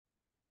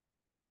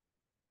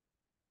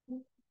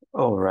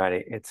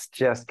Alrighty, it's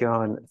just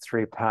gone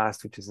 3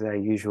 past, which is our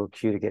usual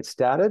cue to get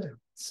started.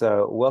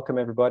 So welcome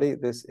everybody.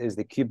 This is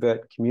the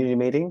KubeVirt community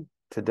meeting.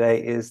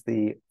 Today is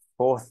the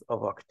 4th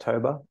of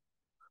October.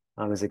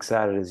 I'm as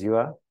excited as you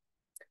are.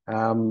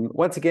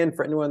 Once again,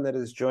 for anyone that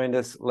has joined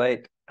us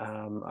late,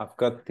 I've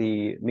got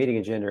the meeting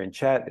agenda in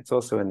chat. It's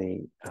also in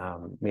the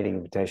meeting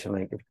invitation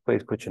link. If you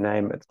please put your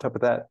name at the top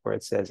of that where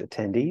it says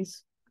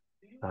attendees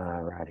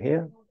right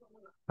here.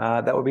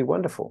 That would be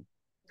wonderful.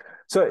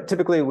 So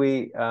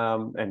typically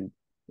and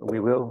we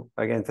will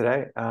again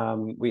today,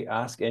 we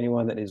ask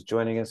anyone that is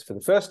joining us for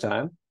the first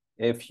time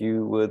if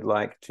you would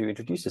like to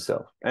introduce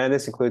yourself. And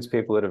this includes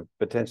people that have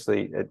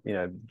potentially,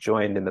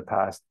 joined in the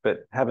past,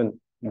 but haven't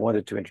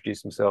wanted to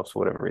introduce themselves for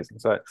whatever reason.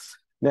 So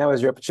now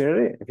is your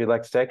opportunity. If you'd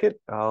like to take it,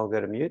 I'll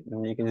go to mute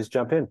and you can just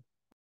jump in.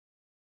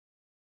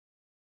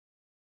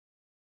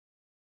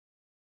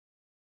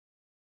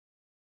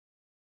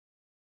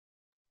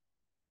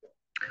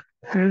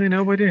 Really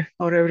nobody,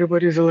 or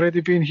everybody's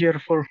already been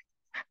here for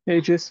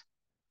ages.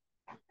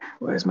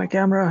 Where's my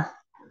camera?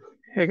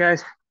 Hey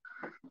guys,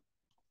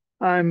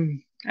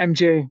 I'm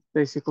MJ.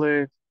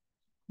 Basically,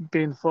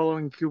 been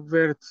following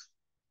KubeVirt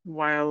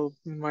while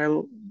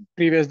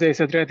previous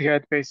days at Red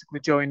Hat, basically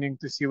joining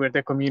to see where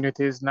the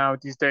community is now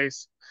these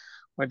days,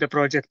 where the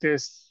project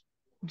is.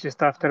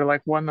 Just after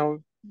like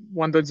 1.0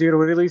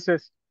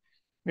 releases,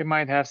 we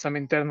might have some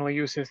internal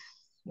uses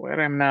where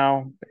I'm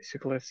now,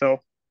 basically. So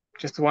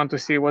just want to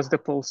see what's the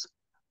pulse.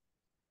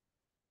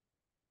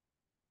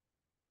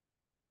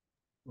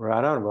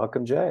 Right on.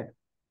 Welcome, Jay.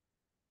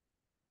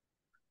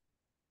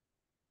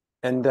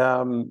 And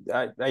are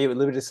you at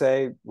liberty to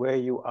say where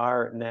you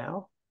are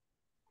now?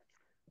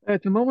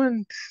 At the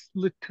moment,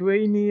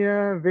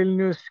 Lithuania,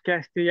 Vilnius,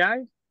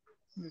 Cast.ai.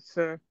 It's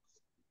a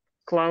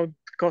cloud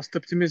cost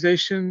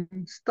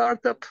optimization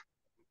startup.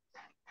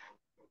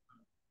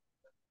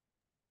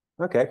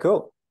 Okay,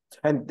 cool.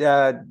 And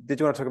did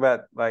you want to talk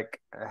about like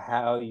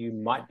how you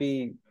might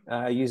be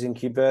using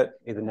KubeVirt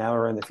either now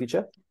or in the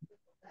future?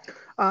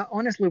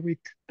 Honestly, we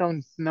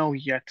don't know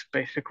yet.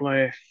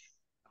 Basically,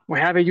 we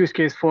have a use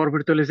case for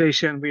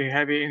virtualization. We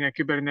have it in a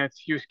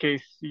Kubernetes use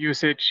case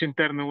usage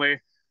internally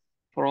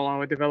for all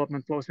our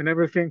development flows and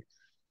everything.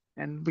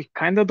 And we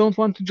kind of don't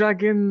want to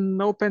drag in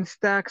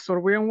OpenStacks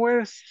or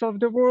VMwares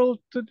of the world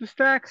to the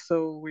stack.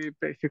 So we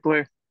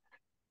basically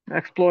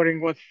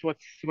exploring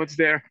what's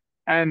there.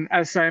 And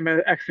as I'm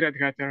an ex-Red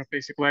Hatter,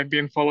 basically I've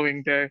been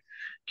following the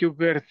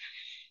KubeVirt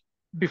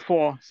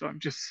before, so I'm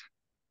just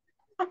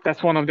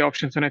that's one of the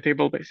options on the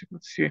table, basically.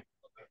 Let's see.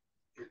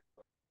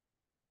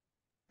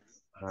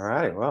 All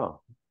right,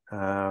 well,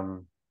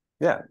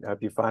 yeah, I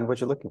hope you find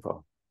what you're looking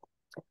for.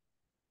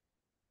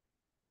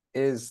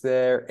 Is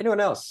there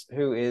anyone else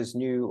who is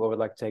new or would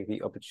like to take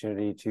the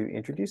opportunity to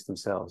introduce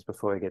themselves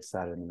before we get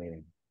started in the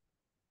meeting?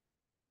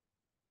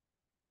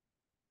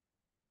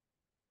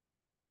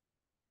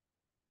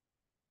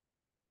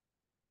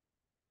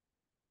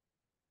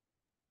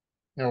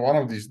 Yeah, one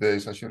of these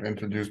days I should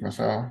introduce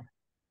myself.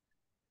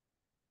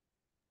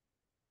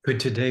 Could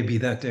today be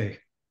that day?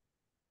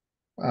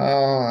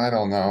 I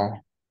don't know.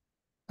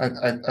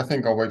 I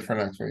think I'll wait for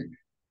next week.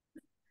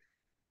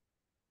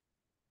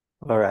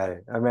 All right,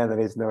 a man that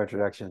needs no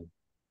introduction.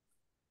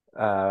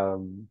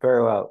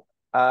 Very well.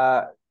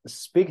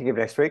 Speaking of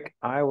next week,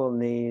 I will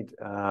need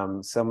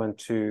someone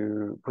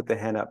to put their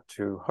hand up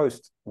to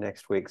host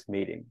next week's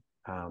meeting.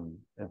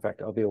 In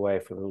fact, I'll be away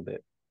for a little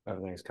bit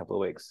over the next couple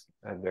of weeks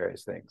and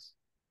various things.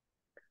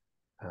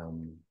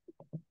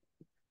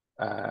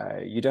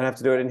 You don't have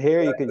to do it in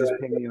here. You can just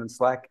ping me on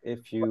Slack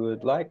if you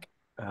would like.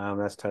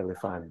 That's totally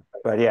fine.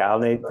 But yeah, I'll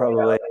need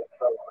probably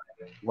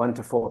 1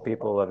 to 4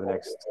 people over the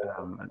next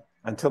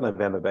until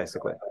November,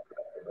 basically.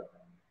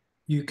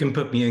 You can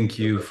put me in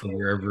queue for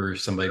wherever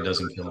somebody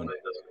doesn't come in.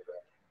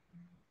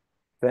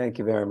 Thank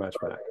you very much,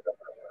 Mark.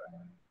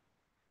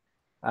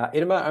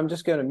 Idema, I'm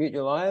just going to mute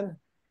your line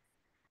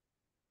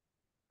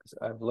because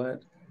I've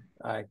learned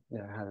I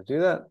know how to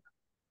do that.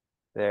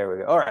 There we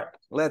go. All right,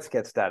 let's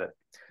get started.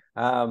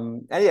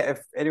 And yeah,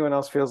 if anyone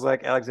else feels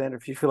like, Alexander,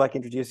 if you feel like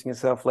introducing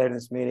yourself later in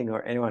this meeting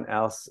or anyone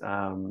else,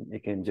 you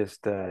can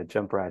just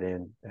jump right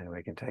in and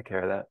we can take care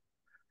of that.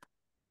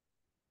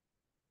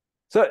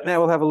 So now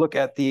we'll have a look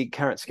at the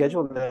current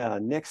schedule. Now,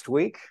 next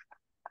week,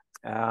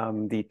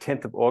 the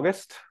 10th of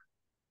August,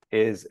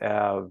 is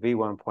our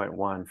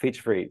V1.1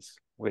 feature freeze,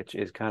 which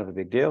is kind of a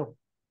big deal.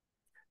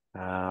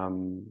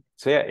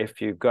 So yeah,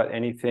 if you've got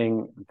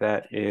anything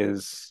that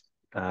is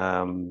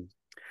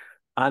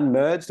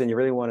unmerged and you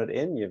really want it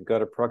in, you've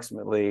got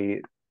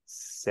approximately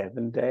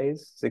 7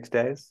 days, 6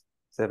 days,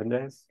 7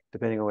 days,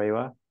 depending on where you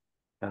are.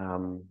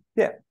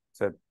 Yeah,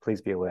 so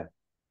please be aware.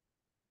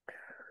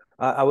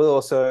 I will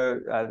also,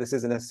 this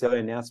isn't necessarily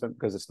an announcement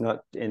because it's not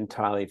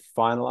entirely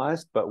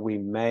finalized, but we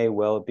may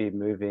well be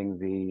moving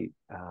the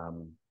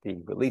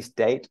release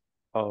date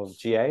of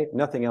GA.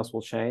 Nothing else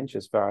will change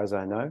as far as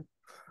I know.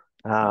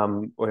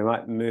 We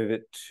might move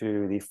it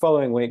to the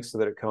following week so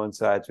that it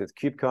coincides with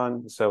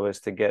KubeCon, so as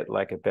to get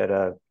like a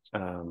better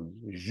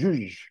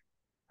zhuzh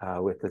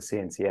with the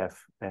CNCF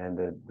and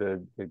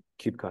the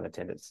KubeCon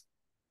attendance.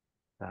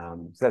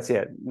 So that's,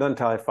 yeah, not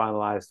entirely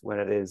finalized. When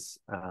it is,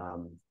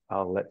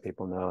 I'll let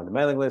people know on the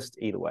mailing list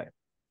either way.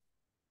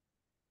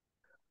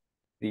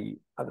 The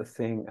other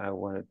thing I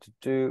wanted to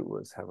do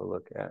was have a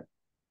look at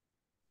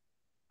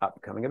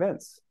upcoming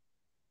events.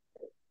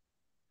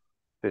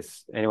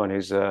 Anyone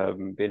who's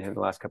been here in the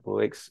last couple of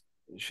weeks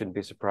shouldn't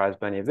be surprised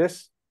by any of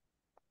this.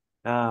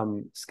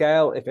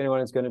 Scale, if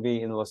anyone is going to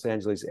be in the Los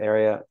Angeles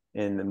area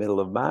in the middle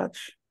of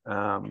March,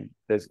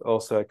 there's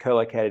also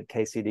co-located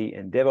KCD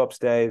and DevOps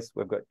days.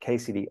 We've got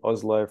KCD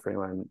Oslo for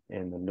anyone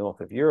in the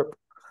north of Europe.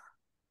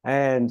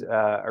 And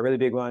a really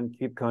big one,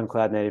 KubeCon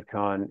Cloud Native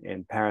Con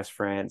in Paris,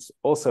 France,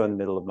 also in the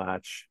middle of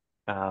March.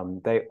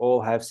 They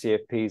all have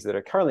CFPs that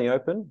are currently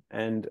open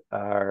and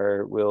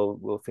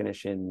will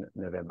finish in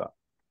November.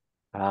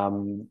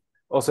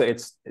 Also,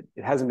 it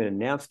hasn't been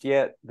announced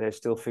yet. They're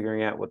still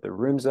figuring out what the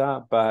rooms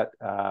are, but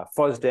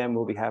FOSDEM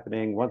will be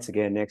happening once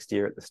again next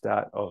year at the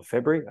start of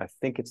February. I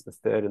think it's the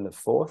 3rd and the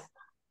 4th.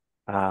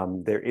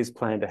 There is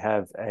planned to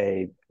have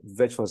a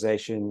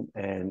virtualization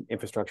and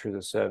infrastructure as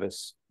a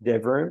service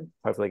dev room.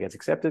 Hopefully it gets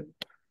accepted.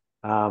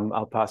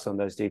 I'll pass on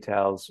those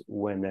details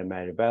when they're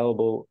made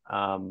available.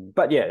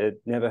 But yeah,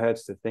 it never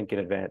hurts to think in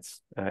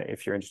advance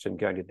if you're interested in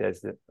going to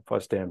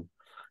FOSDEM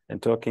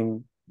and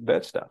talking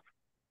Virt stuff.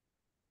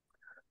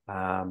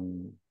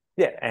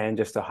 Yeah, and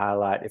just to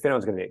highlight, if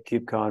anyone's going to be at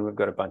KubeCon, we've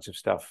got a bunch of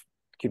stuff.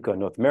 KubeCon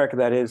North America,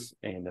 that is,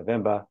 in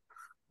November.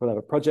 We'll have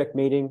a project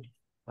meeting,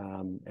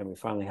 and we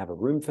finally have a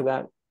room for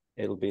that.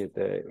 It'll be at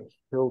the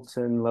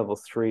Hilton Level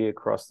 3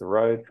 across the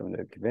road from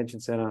the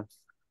convention center.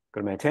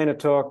 Got a maintainer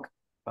talk.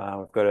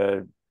 We've got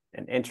an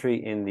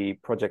entry in the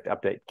project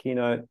update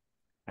keynote,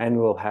 and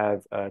we'll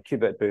have a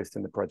KubeVirt booth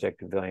in the project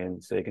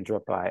pavilion, so you can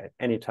drop by at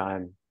any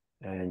time,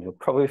 and you'll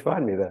probably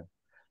find me there.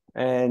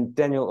 And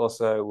Daniel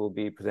also will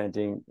be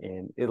presenting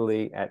in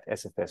Italy at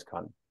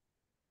SFSCon.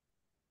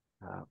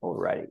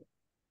 Alrighty.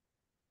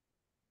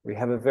 We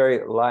have a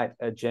very light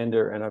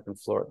agenda and open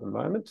floor at the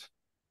moment.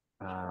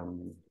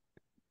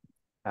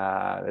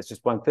 That's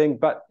just one thing,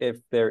 but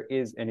if there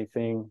is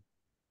anything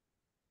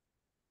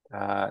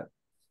that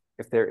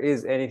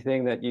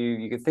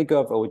you could think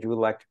of or would you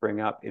like to bring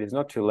up, it is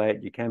not too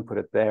late. You can put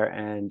it there,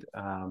 and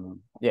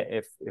yeah,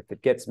 if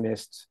it gets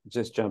missed,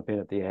 just jump in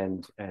at the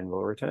end and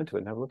we'll return to it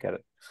and have a look at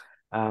it.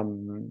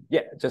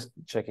 Yeah, just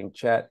checking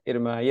chat.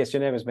 Idema, yes,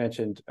 your name was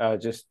mentioned.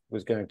 Just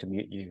was going to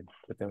mute you,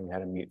 but then we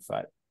had a mute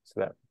fight,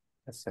 so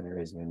that's the only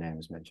reason your name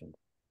was mentioned.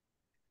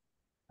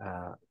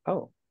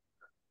 Oh,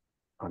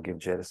 I'll give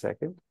Jed a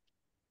second.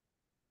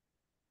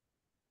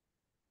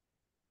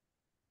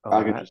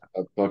 I can just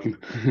start talking.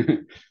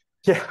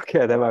 Yeah,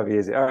 okay, that might be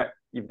easy. All right,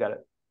 you've got it.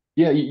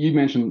 Yeah, you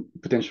mentioned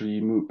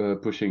potentially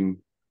pushing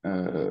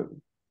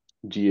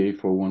GA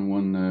for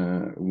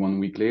 1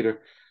 week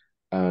later.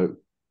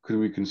 Could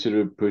we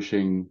consider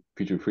pushing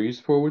feature freeze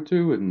forward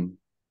too, and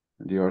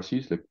the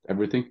RCs, like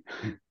everything?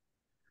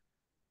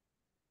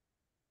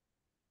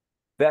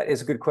 That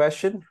is a good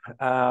question.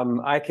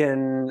 I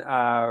can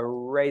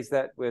raise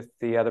that with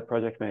the other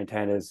project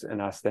maintainers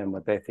and ask them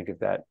what they think of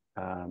that.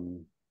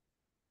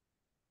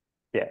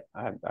 Yeah,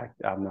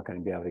 I'm not going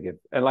to be able to give.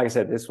 And like I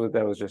said, it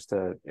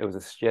was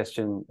a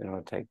suggestion in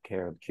order to take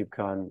care of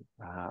KubeCon.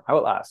 I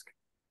will ask.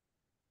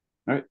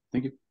 All right,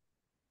 thank you.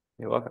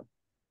 You're welcome.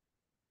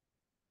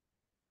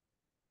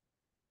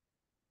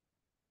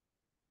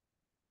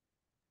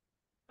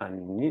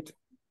 Unmute.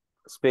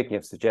 Speaking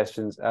of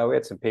suggestions, we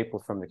had some people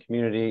from the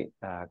community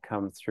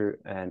come through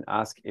and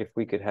ask if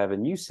we could have a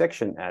new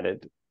section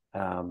added.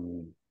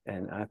 And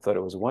I thought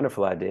it was a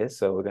wonderful idea,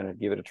 so we're going to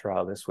give it a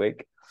trial this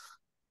week.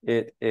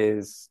 It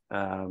is,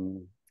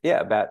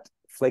 about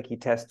flaky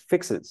test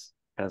fixes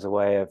as a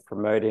way of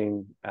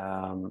promoting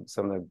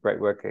some of the great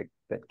work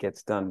that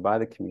gets done by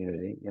the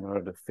community in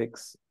order to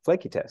fix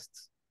flaky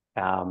tests.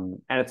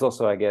 And it's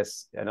also, I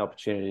guess, an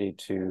opportunity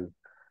to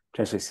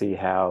potentially see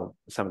how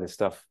some of this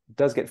stuff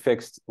does get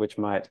fixed, which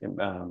might,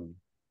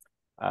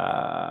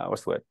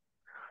 what's the word?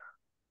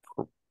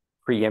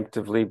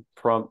 Preemptively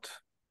prompt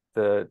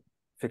the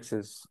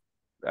fixes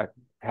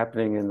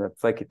happening in the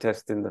flaky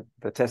test in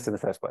the test in the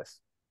first place,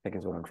 I think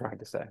is what I'm trying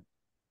to say.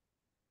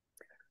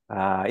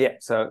 Yeah,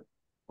 so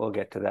we'll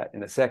get to that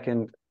in a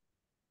second.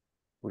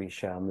 We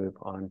shall move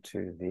on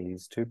to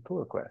these two pull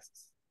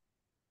requests.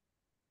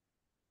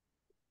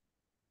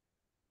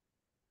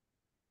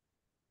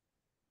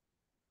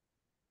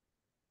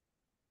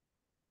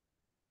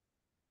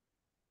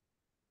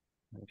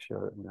 Make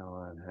sure that no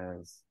one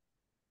has.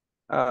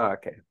 Oh,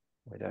 okay.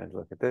 We don't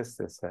look at this.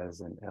 This has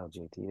an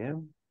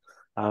LGTM.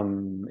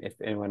 If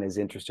anyone is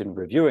interested in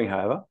reviewing,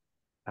 however,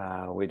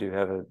 we do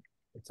have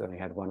it's only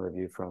had one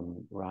review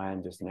from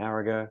Ryan just an hour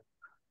ago,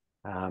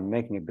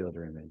 making a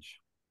builder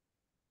image.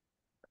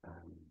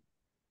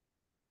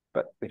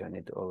 But we don't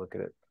need to all look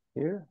at it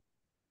here.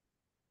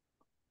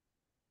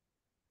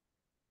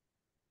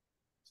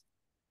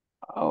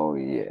 Oh,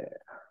 yeah.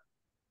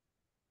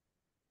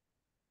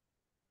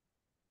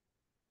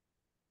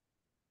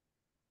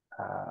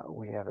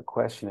 we have a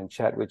question in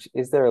chat, which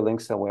is there a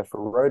link somewhere for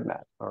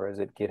roadmap, or is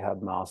it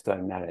GitHub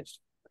milestone managed?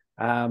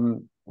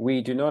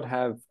 We do not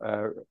have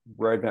a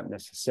roadmap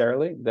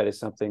necessarily. That is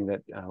something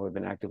that we've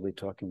been actively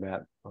talking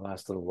about the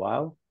last little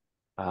while.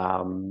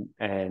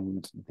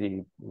 And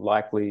the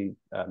likely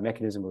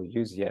mechanism we'll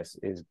use, yes,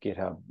 is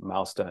GitHub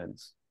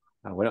milestones.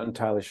 We're not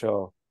entirely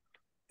sure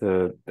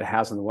the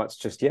hows and the whats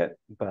just yet,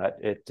 but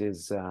it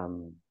is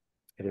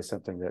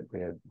something that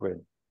we're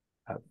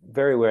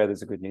very aware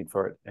there's a good need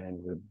for it,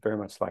 and we'd very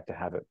much like to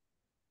have it,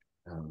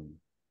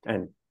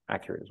 and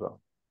accurate as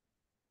well.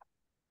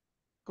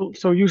 Cool.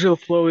 So usual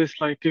flow is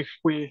like if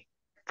we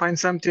find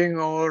something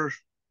or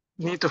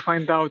need to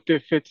find out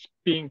if it's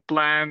being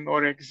planned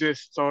or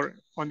exists or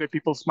on the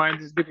people's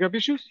minds is GitHub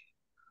issues?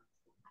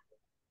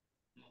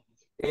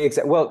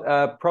 Exactly.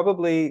 Well,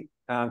 probably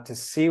to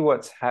see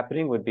what's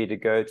happening would be to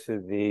go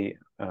to the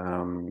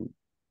KubeVirt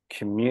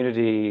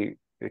community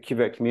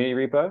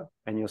repo,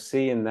 and you'll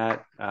see in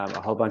that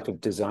a whole bunch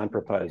of design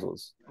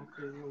proposals.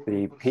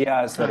 The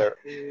PRs that are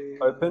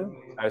open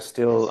are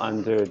still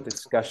under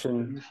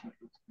discussion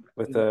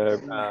with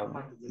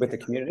the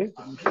community,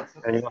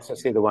 and you also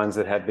see the ones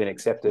that have been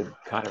accepted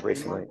kind of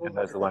recently, and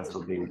those are the ones that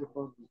will be,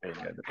 there you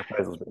go, the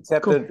proposals been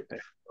accepted, cool, and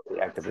will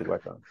be actively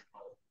worked on.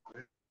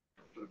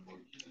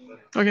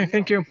 Okay,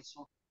 thank you.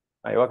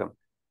 Oh, you're welcome.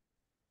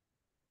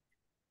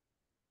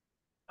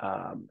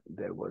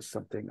 There was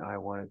something I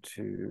wanted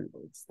to,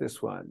 it's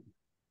this one.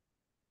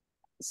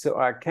 So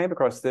I came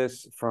across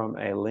this from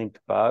a linked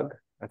bug.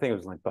 I think it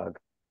was a linked bug.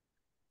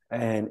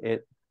 And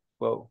it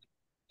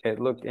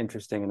looked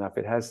interesting enough.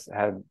 It has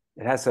had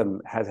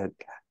some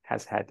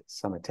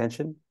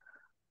attention,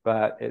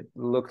 but it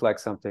looked like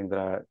something that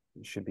I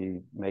should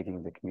be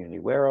making the community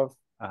aware of.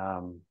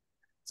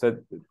 So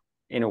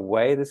in a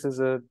way, this is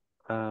a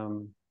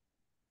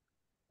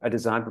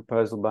design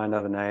proposal by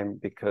another name,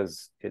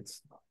 because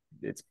its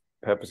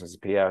purpose as a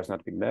PR is not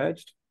to be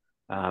merged,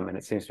 and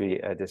it seems to be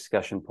a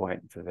discussion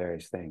point for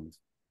various things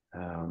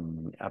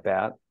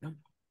about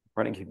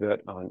running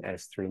KubeVirt on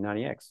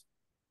S390X.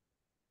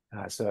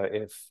 So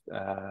if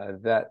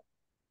that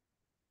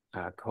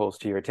calls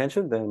to your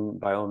attention, then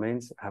by all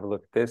means have a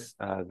look at this.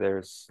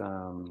 There's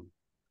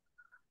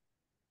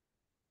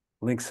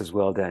links as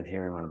well down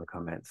here in one of the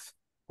comments,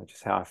 which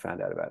is how I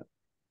found out about it.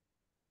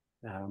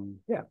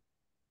 Yeah.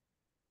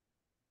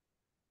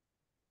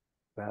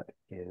 That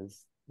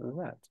is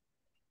that.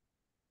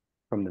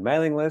 From the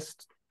mailing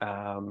list,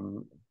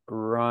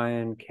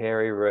 Brian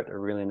Carey wrote a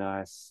really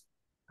nice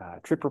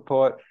trip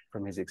report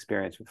from his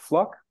experience with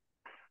Flock.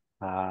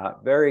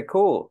 Very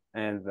cool.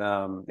 And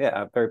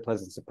yeah, a very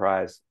pleasant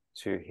surprise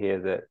to hear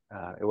that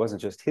it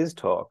wasn't just his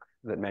talk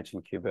that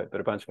mentioned KubeVirt,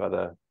 but a bunch of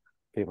other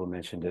people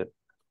mentioned it.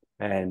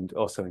 And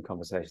also in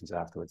conversations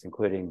afterwards,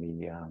 including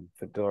the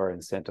Fedora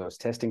and CentOS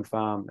testing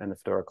farm and the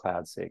Fedora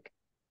Cloud Seek,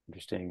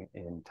 interesting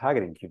in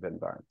targeting KubeVirt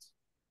environments.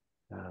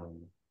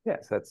 Yeah,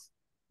 so that's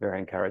very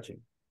encouraging.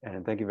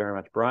 And thank you very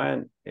much,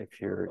 Brian, if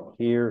you're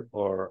here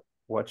or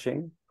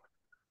watching,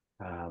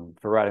 for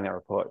writing that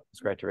report. It's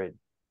great to read.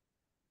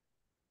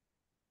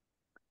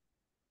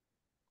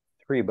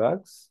 3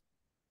 bugs.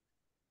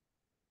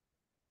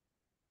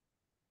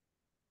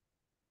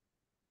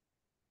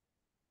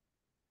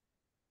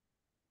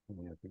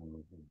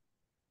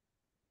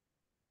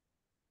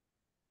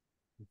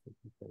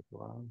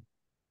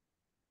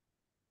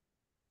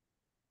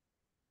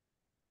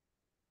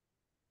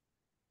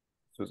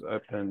 This was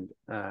opened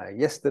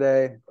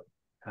yesterday.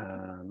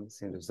 It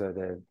seems as though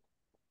they're...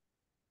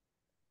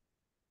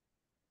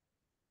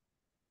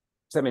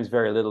 So that means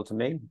very little to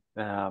me,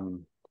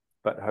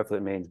 but hopefully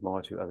it means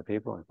more to other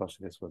people.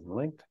 Unfortunately, this wasn't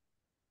linked.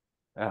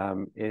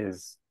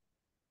 Is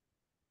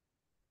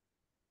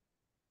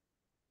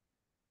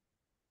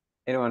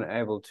anyone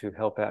able to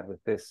help out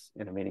with this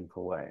in a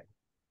meaningful way?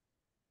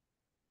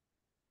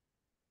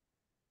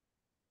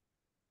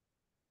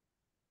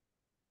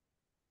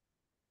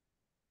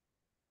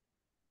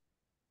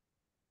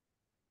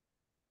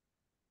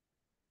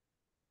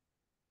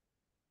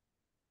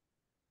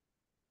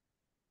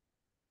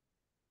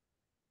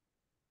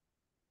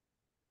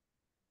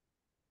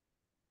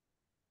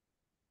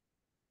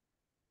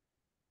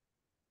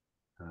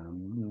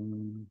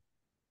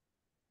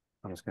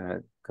 I'm just going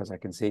to, because I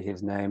can see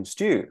his name,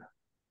 Stu.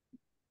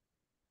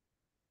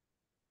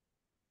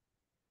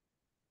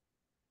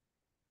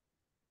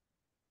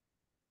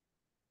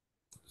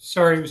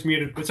 Sorry, it was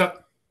muted. What's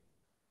up?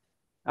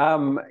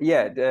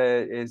 Yeah,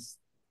 does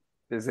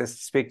this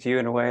speak to you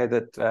in a way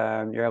that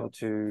you're able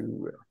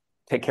to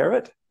take care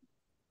of it?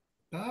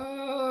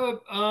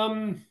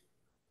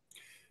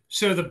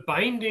 So the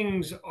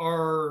bindings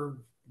are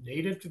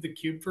native to the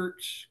KubeVirt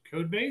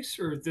code base,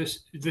 or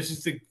this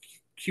is the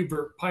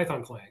KubeVirt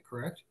Python client,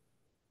 correct?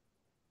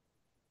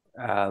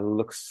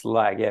 Looks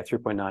like, yeah,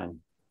 3.9.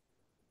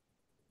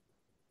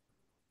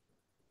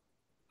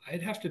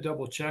 I'd have to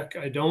double check.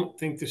 I don't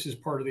think this is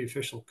part of the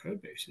official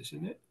code base,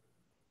 isn't it?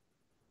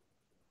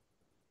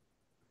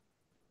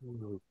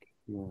 Okay.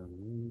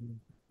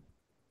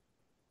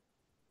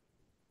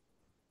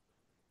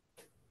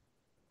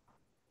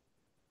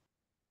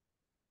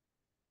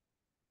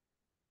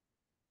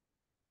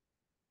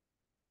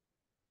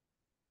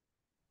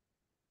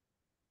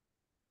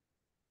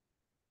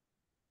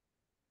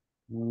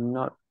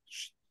 Not,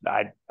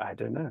 I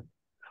don't know.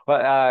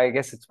 Well, I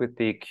guess it's with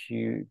the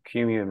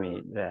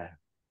QEMU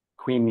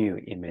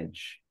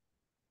image.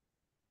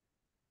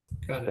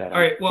 Got it. All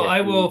right. Well, get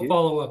I will you.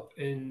 follow up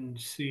and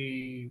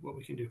see what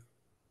we can do.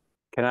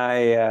 Can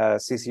I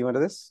CC you into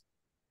this?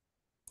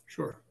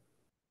 Sure.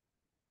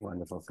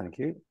 Wonderful, thank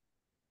you.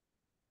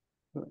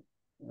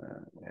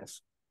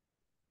 Yes.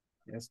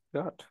 Yes,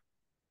 got.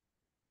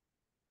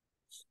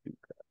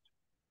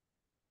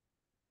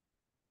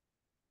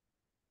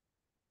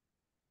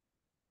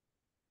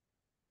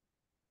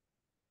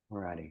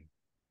 Alrighty.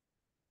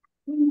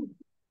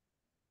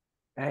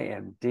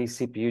 AMD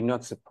CPU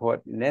not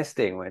support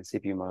nesting when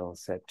CPU model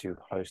set to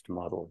host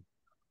model.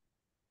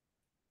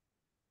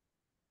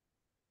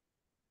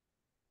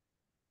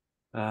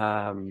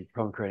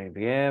 Problem creating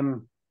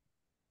VM.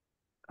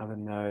 Other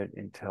node,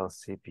 Intel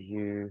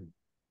CPU.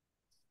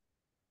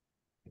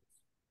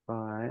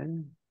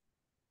 Fine.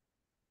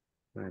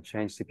 I'm going to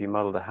change CPU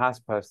model to hash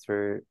pass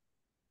through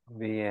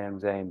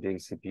VM's AMD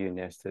CPU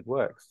nested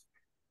works.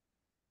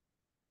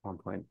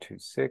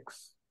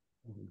 1.26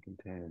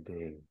 container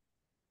D.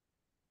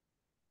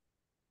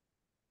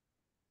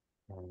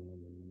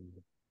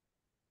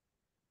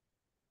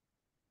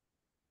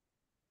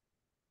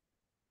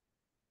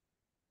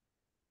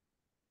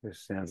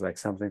 This sounds like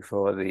something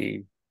for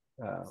the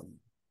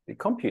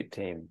compute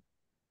team,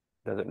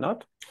 does it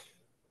not?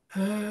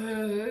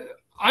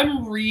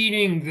 I'm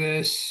reading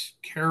this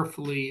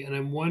carefully, and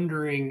I'm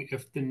wondering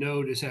if the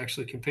node is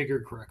actually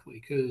configured correctly,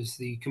 because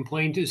the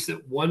complaint is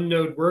that one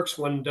node works,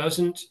 one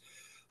doesn't.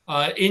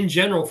 In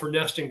general, for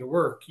nesting to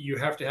work, you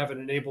have to have it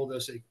enabled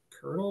as a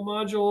kernel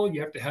module.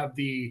 You have to have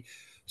the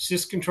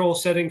syscontrol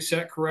settings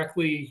set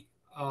correctly.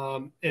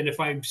 And if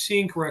I'm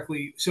seeing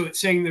correctly, so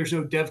it's saying there's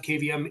no dev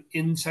KVM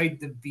inside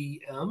the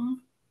VM.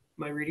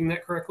 Am I reading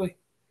that correctly?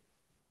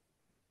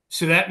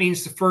 So that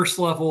means the first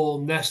level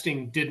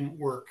nesting didn't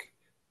work.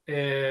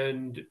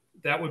 And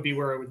that would be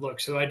where I would look.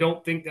 So I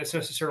don't think that's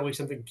necessarily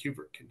something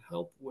KubeVirt can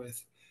help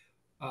with,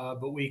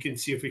 but we can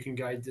see if we can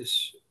guide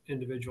this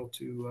individual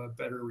to a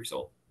better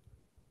result.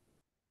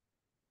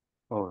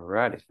 All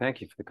righty,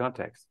 thank you for the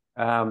context.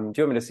 Do you want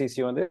me to CC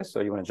you on this,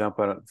 or you want to jump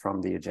on it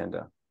from the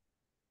agenda?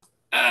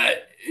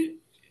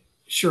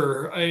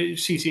 Sure,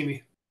 CC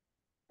me.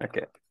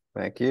 Okay,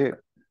 thank you.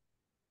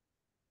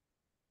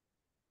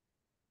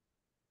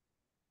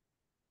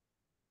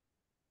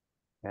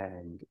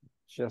 And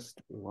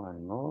just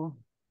one more.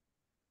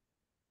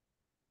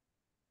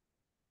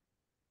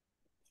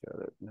 Show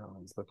that no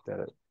one's looked at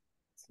it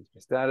since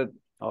we started.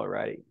 All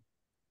righty.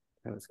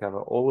 Let's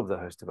cover all of the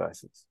host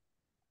devices.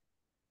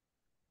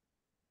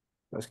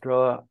 Let's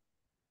scroll.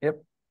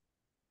 Yep.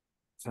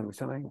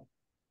 Something.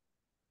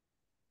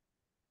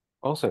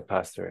 Also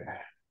pass through.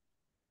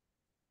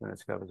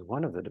 Let's cover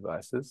one of the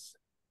devices.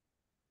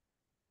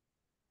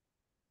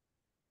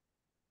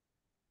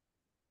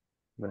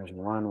 Version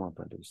 1,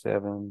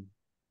 1.27.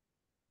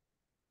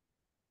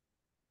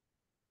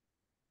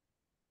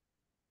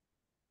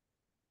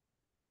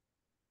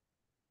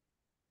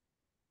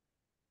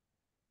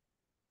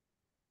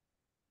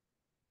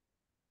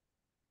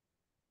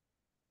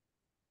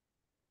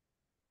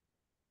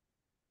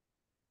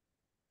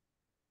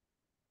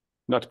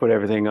 Not to put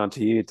everything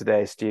onto you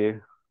today,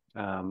 Stu,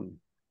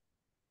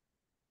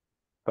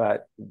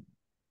 but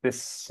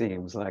this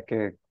seems like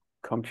a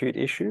compute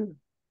issue.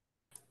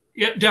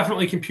 Yeah,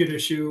 definitely compute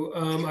issue.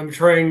 I'm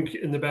trying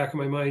in the back of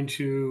my mind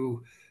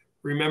to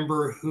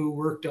remember who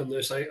worked on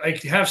this. I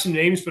have some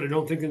names, but I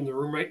don't think they're in the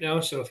room right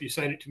now. So if you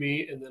sign it to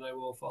me, and then I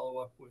will follow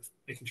up with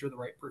making sure the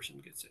right person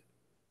gets it.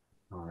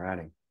 All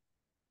righty.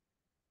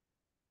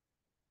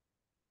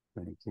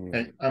 Thank you.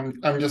 Hey,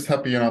 I'm just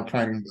happy you're not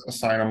trying to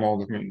assign them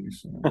all to me.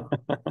 So.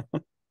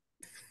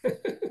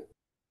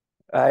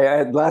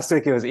 Last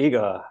week it was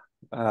Igor.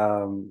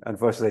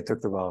 Unfortunately, took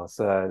the ball.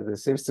 So there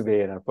seems to be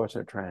an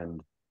unfortunate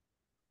trend.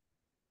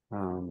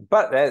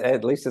 But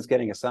at least it's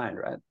getting assigned,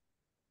 right?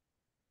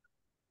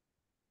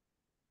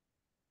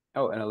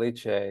 Oh, and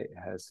Alice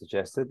has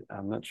suggested,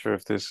 I'm not sure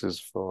if this is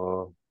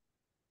for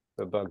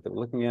the bug that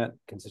we're looking at,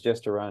 can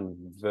suggest to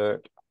run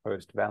virt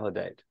host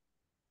validate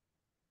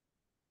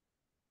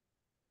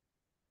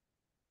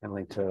and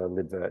link to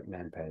libvirt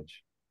man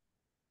page.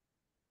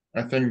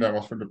 I think that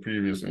was for the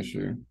previous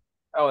issue.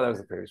 Oh, that was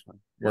the previous one.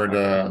 Where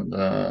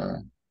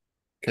the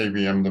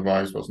KVM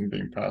device wasn't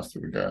being passed to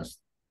the guest.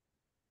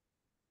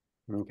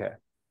 Okay.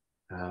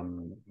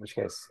 In which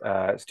case,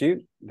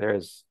 Stu,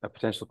 there's a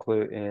potential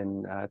clue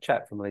in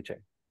chat from Alice.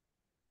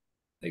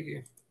 Thank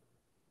you.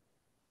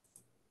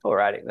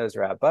 Alrighty, those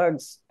are our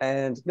bugs.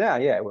 And now,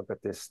 yeah, we've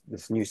got this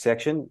new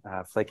section,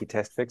 flaky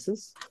test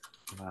fixes.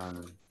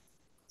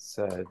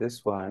 So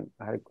this one,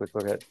 I had a quick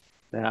look at.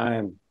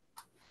 Now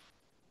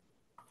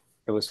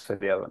it was for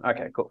the other one.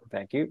 Okay, cool.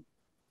 Thank you.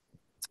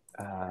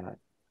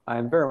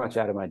 I'm very much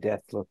out of my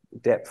depth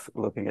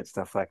looking at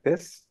stuff like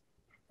this.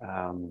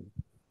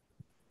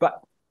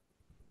 But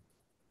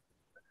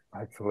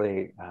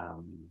hopefully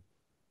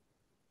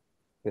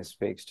this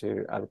speaks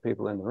to other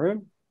people in the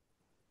room.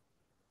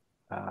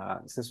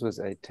 This was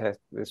a test.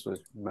 This was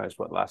most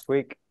what last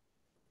week.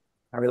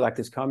 I really like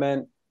this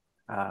comment.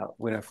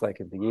 Winner flake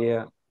of the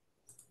year,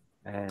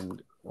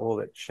 and all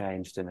that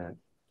changed in it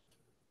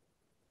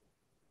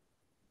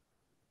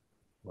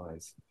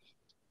was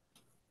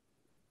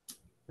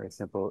very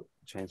simple,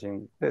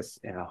 changing this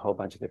in a whole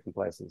bunch of different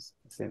places.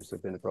 It seems to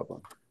have been the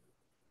problem.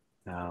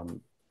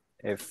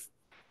 If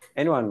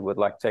anyone would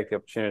like to take the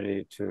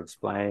opportunity to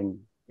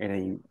explain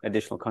any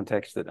additional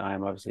context that I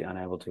am obviously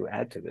unable to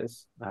add to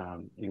this,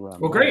 you are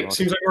well, great.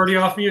 Seems like I'm already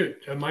off mute.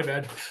 My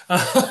bad.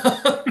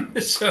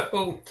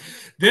 So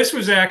this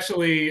was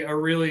actually a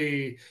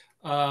really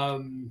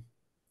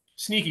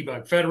sneaky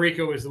bug.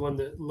 Federico is the one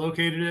that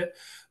located it.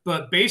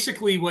 But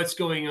basically what's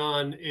going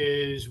on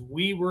is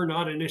we were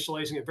not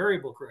initializing a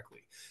variable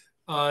correctly.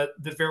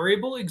 The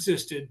variable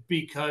existed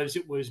because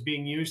it was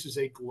being used as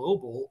a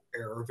global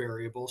error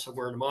variable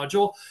somewhere in a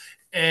module.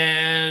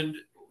 And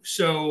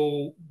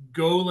so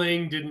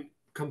Golang didn't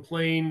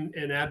complain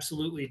and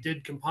absolutely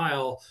did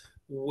compile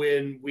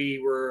when we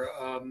were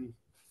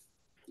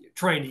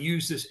trying to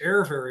use this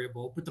error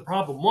variable. But the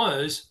problem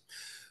was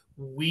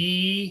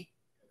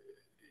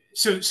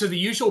so the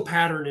usual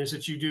pattern is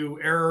that you do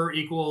error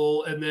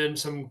equal and then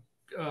some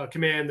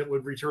command that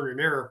would return an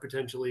error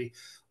potentially,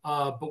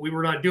 but we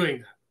were not doing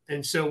that.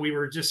 And so we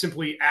were just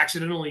simply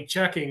accidentally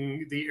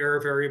checking the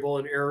error variable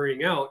and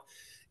erroring out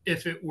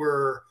if it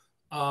were,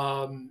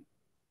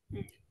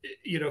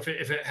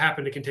 if it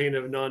happened to contain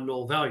a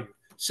non-null value.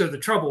 So the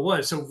trouble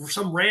was, so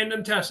some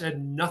random test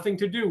had nothing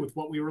to do with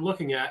what we were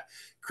looking at,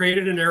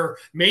 created an error,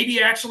 maybe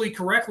actually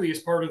correctly as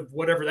part of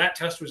whatever that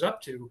test was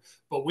up to,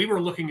 but we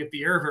were looking at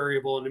the error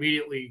variable and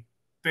immediately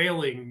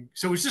failing.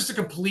 So it was just a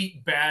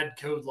complete bad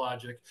code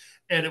logic.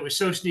 And it was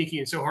so sneaky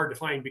and so hard to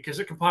find because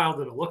it compiled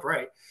and it looked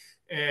right.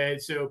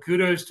 And so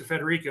kudos to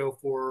Federico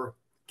for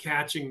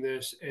catching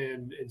this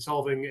and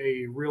solving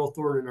a real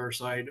thorn in our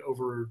side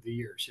over the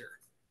years here.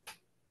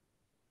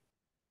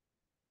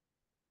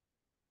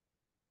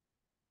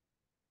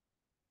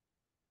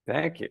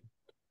 Thank you.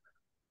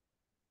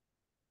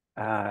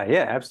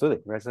 Yeah,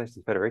 absolutely.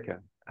 Congratulations, Federico.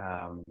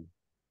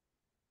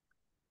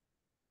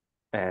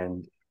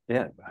 And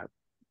yeah,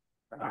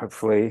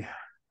 hopefully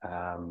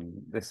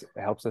this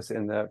helps us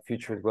in the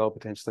future as well,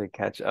 potentially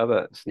catch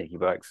other sneaky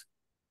bugs.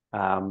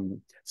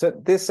 So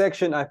this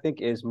section, I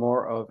think, is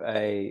more of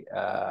a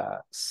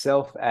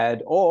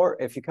self-add, or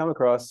if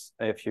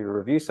you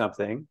review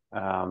something,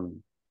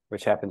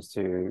 which happens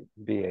to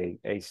be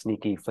a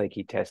sneaky,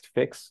 flaky test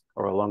fix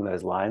or along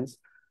those lines,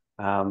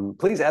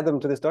 please add them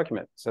to this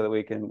document so that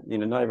we can,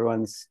 not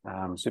everyone's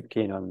super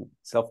keen on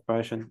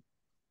self-promotion.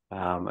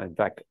 In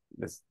fact,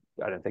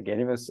 I don't think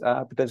any of us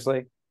are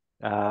potentially,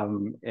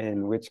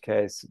 in which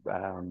case,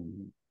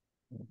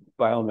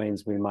 by all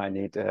means, we might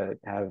need to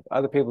have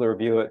other people to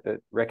review it that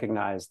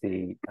recognize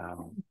the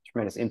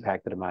tremendous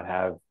impact that it might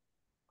have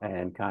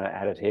and kind of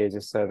add it here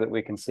just so that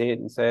we can see it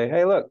and say,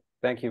 hey, look,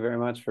 thank you very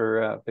much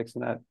for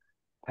fixing that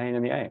pain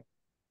in the A.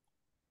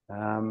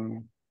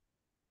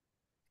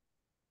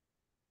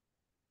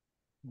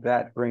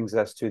 That brings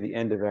us to the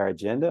end of our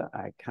agenda.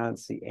 I can't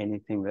see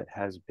anything that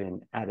has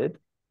been added.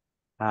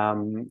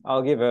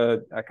 I'll give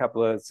a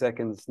couple of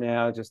seconds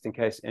now just in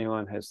case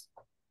anyone has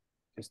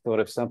just thought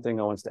of something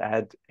or wants to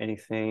add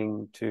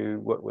anything to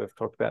what we've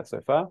talked about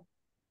so far.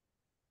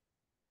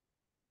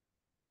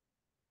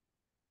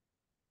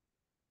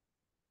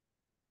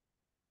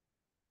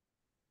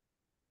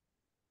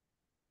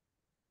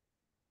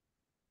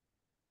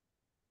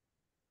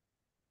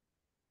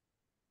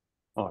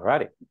 All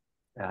righty.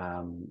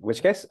 In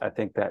which case, I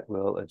think that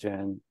will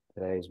adjourn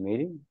today's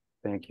meeting.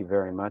 Thank you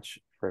very much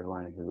for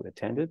everyone who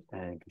attended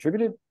and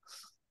contributed.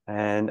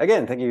 And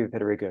again, thank you,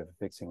 Federico, for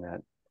fixing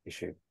that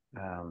issue.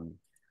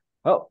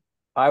 Well,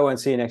 I won't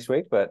see you next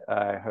week, but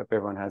I hope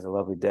everyone has a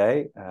lovely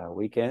day,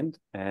 weekend,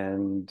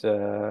 and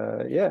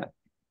yeah,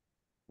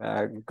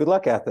 good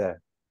luck out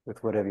there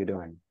with whatever you're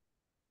doing.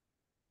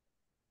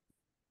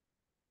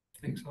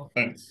 Thanks all.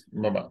 Thanks.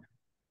 Bye-bye.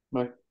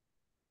 Bye.